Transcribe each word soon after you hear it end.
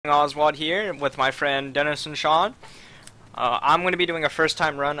YungOswaaald here with my friend Dennis and Sean. I'm going to be doing a first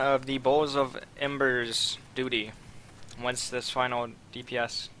time run of the Bowls of Ember's duty once this final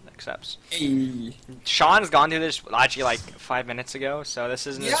DPS accepts. Hey. Sean's gone through this actually like 5 minutes ago, so this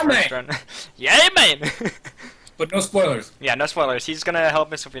isn't his Yeah, first run. Yay, man! But no spoilers. Yeah, no spoilers. He's going to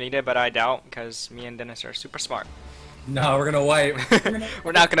help us if we need it, but I doubt because me and Dennis are super smart. No, we're gonna wipe.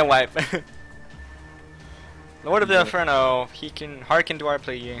 We're not going to wipe. Lord of the Inferno, he can hearken to our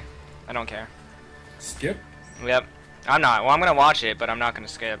plea. I don't care. Skip? Yep. I'm not. Well, I'm gonna watch it, but I'm not gonna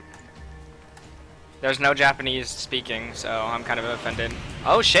skip. There's no Japanese speaking, so I'm kind of offended.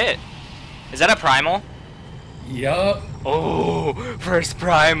 Oh shit! Is that a primal? Yup. Oh, first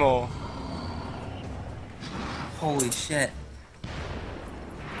primal. Holy shit.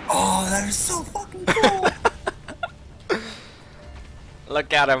 Oh, that is so fucking cool.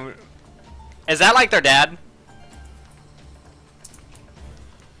 Look at him. Is that like their dad?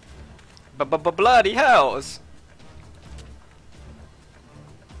 Bloody hells!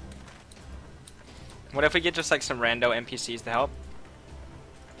 What if we get just like some rando NPCs to help?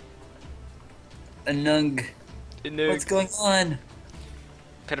 A nung. What's going on?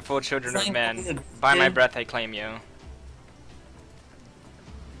 Pitiful children of Flying men, bug, by my dude. breath I claim you.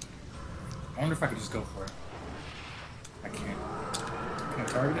 I wonder if I could just go for it. I can't. Can I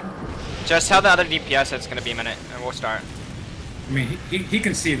target him? Just tell the other DPS it's gonna be a minute, and we'll start. I mean, he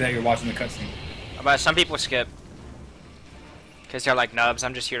can see that you're watching the cutscene. But some people skip. Because they're like nubs,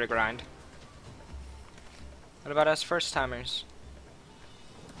 I'm just here to grind. What about us first timers?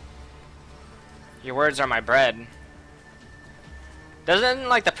 Your words are my bread. Doesn't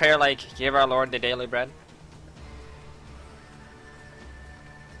like the prayer like, give our Lord the daily bread?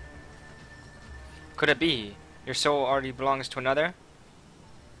 Could it be? Your soul already belongs to another?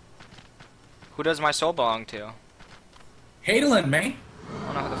 Who does my soul belong to? Hadolin, man. I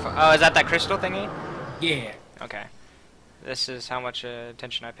don't know who the fuck. Oh, is that crystal thingy? Yeah. Okay. This is how much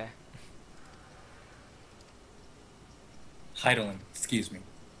attention I pay. Hadolin, excuse me.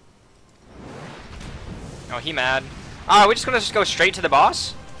 Oh, he mad. Oh, are we just gonna go straight to the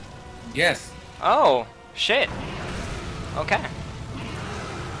boss? Yes. Oh, shit. Okay.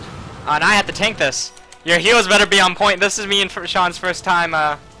 And I have to tank this. Your heals better be on point. This is me and Sean's first time,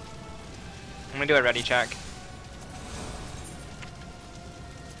 I'm gonna do a ready check.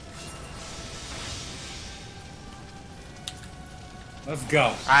 Let's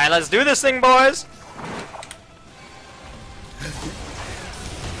go. Alright, let's do this thing, boys!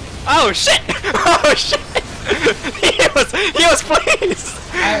 Oh, shit! Oh, shit! He was pleased!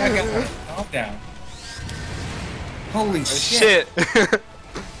 I got it. Calm down. Holy Oh, shit. shit.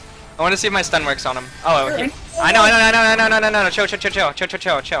 I want to see if my stun works on him. Oh, I know.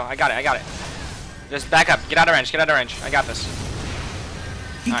 Chill. I got it. Just back up. Get out of range. I got this.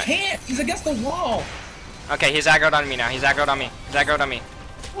 He Alright. can't. He's against the wall. Okay, he's aggroed on me now. He's aggroed on me.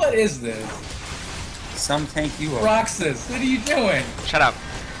 What is this? Some tank you up. Roxas, what are you doing? Shut up.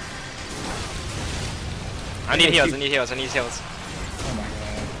 I need heals. Oh my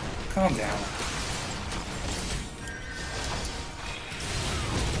god. Calm down.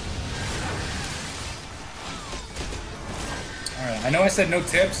 Alright, I know I said no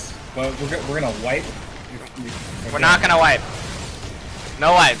tips, but we're gonna wipe. We're not gonna wipe.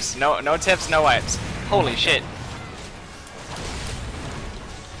 No wipes. No tips, no wipes. Holy shit.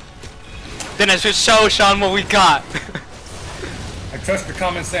 Dennis, just show Sean what we got. I trust your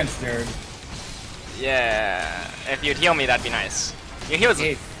common sense, Jared. Yeah. If you'd heal me, that'd be nice. Your heals.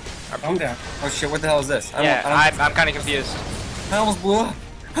 Hey, calm down. Oh shit, what the hell is this? I'm kind of confused. I almost blew up.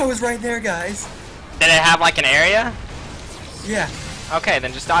 I was right there, guys. Did it have like an area? Yeah. Okay,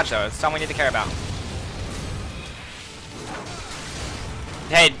 then just dodge those. That's all we need to care about.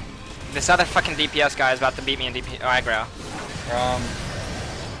 Hey, this other fucking DPS guy is about to beat me in aggro.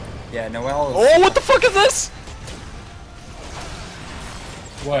 Yeah, Noel is... Oh, what the fuck is this?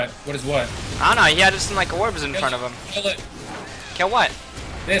 What? What is what? I don't know, he had just some like orbs in front of him. Kill it. Kill what?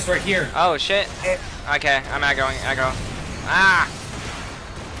 This right here. Oh shit. Okay, I'm aggro. Ah!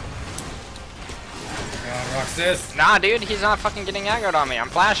 Roxas. Nah, dude, he's not fucking getting aggroed on me. I'm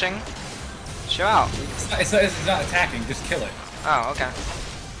flashing. Chill out. It's not attacking, just kill it. Oh, okay.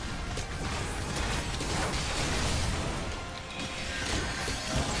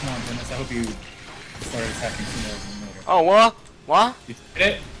 Come on, Dennis, I hope you start attacking sooner than later. Oh, what? What? You did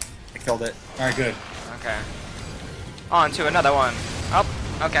it? I killed it. Alright, good. Okay. On to another one. Oh,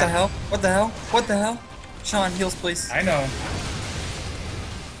 What the okay. hell? What the hell? What the hell? Sean, heals please. I know.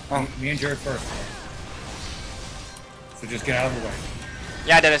 Oh. Me and Jared first. So just get out of the way.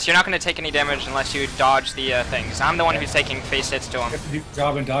 Yeah, Dennis, you're not going to take any damage unless you dodge the things. I'm the one who's taking face hits to You him. have to do your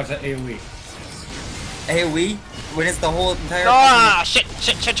job and dodge that AoE. AoE? When it's the whole entire... Ah, shit.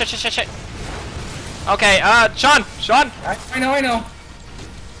 Okay, Sean. I know.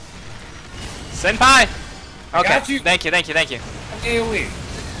 Senpai. Okay, got you. thank you. AoE.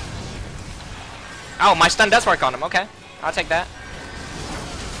 Oh, my stun does work on him. Okay, I'll take that.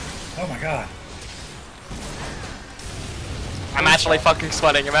 Oh my god. I'm actually fucking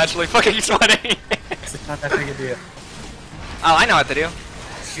sweating. It's not that big a deal. Oh, I know what to do.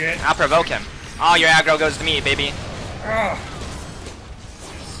 Shit. I'll provoke him. Oh, your aggro goes to me, baby. Ah.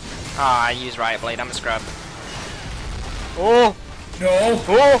 Ah, I use Riot Blade. I'm a scrub. Oh. No.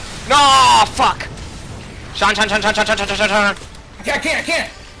 Oh. No, fuck. Sean. I can't.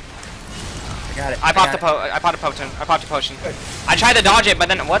 I got it. I popped a potion. I tried to dodge it, but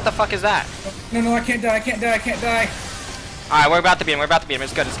then what the fuck is that? No, I can't die. Alright, we're about to beat him.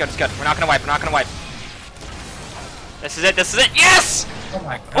 It's good. We're not gonna wipe. This is it. Yes! Oh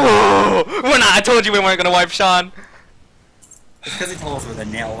my god. Oh, we're not. I told you we weren't gonna wipe, Sean. It's because he told us with a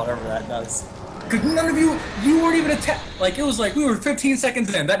nail, whatever that does. Cause none of you weren't even attacked. Like, it was like we were 15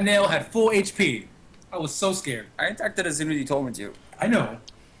 seconds in. That nail had full HP. I was so scared. I attacked it as soon as you told me to. I know.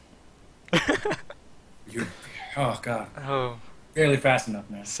 Oh god. Oh, Barely fast enough,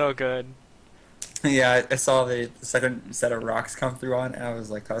 man. so good. Yeah, I saw the second set of rocks come through on, and I was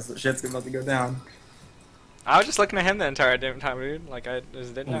like, oh, shit's about to go down. I was just looking at him the entire damn time, dude. Like, I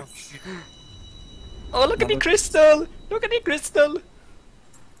just didn't know. Oh, look at the crystal!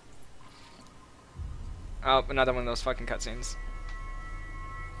 Oh, another one of those fucking cutscenes.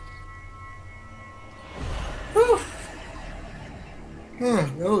 Whew. Oh,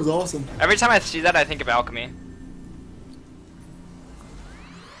 that was awesome. Every time I see that, I think of alchemy.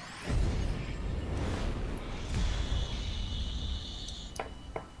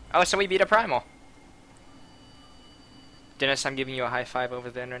 Oh, so we beat a primal. Dennis, I'm giving you a high five over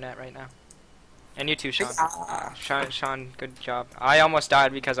the internet right now. And you too, Sean. Sean, good job. I almost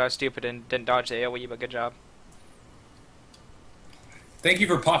died because I was stupid and didn't dodge the AoE, but good job. Thank you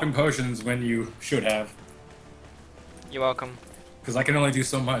for popping potions when you should have. You're welcome. Because I can only do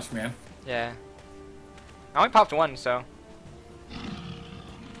so much, man. Yeah. I only popped one, so.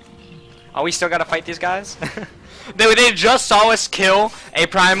 Oh, we still gotta fight these guys? They just saw us kill a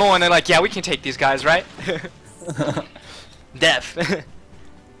primal and they're like, yeah, we can take these guys, right? Death.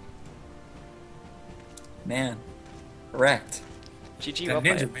 Man. Correct. GG, That well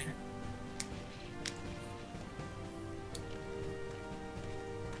ninja, played. man.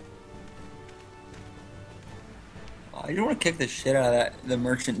 Oh, you don't want to kick the shit out of the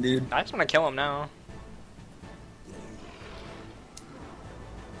merchant dude. I just want to kill him now.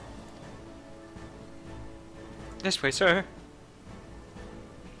 This way, sir.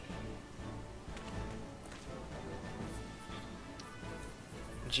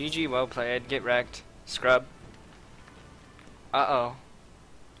 GG, well played. Get wrecked. Scrub. Uh-oh.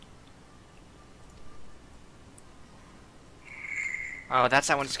 Oh, that's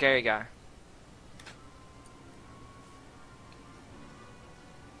that one scary guy.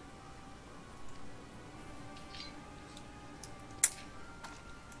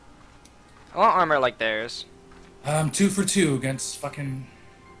 I want armor like theirs. 2 for 2 against fucking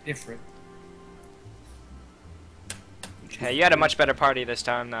Ifrit. Hey, you had a much better party this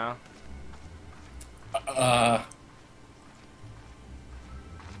time, though.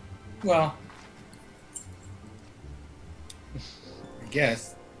 Well, I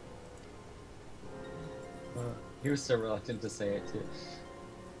guess. He was so reluctant to say it too.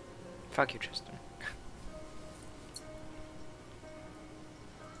 Fuck you, Tristan.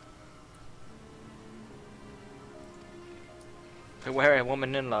 Beware a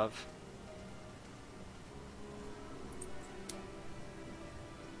woman in love.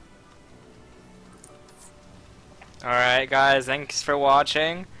 Alright guys, thanks for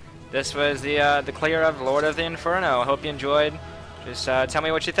watching. This was the clear of Lord of the Inferno. I hope you enjoyed. Just tell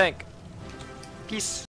me what you think. Peace.